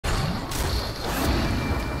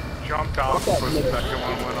jumped out before the second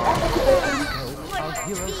one went off. Our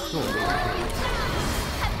hero's sword.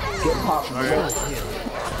 Get popped.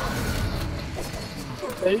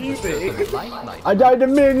 I died to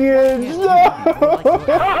minions! No!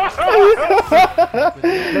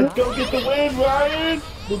 Let's go get the win, Ryan!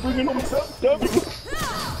 We're bringing home some W!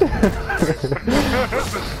 I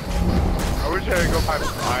wish I could go by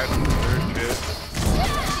 5 on the third shit.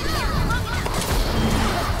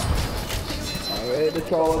 Alright,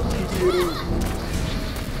 it's all up to you.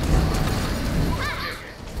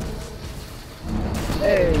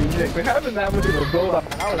 Hey, Nick, we're having that much of a build up.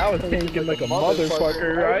 I was thinking like a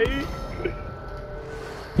motherfucker, right?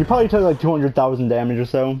 You probably took like 200,000 damage or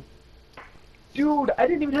so. Dude, I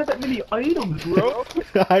didn't even have that many items, bro.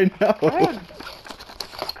 I know.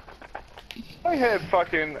 I had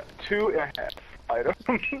fucking 2.5 items.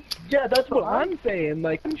 Yeah, that's what I'm saying.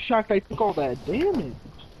 Like, I'm shocked I took all that damage.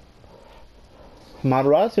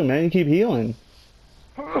 Madarasu, man, you keep healing.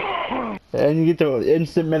 And you get the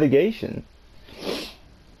instant mitigation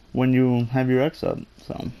when you have your X up,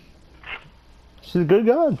 so. She's a good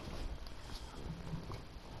god.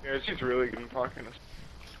 Yeah, she's really good at talking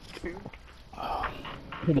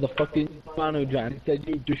to The fucking Manu John said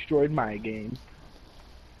you destroyed my game.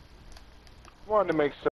 Wanted to make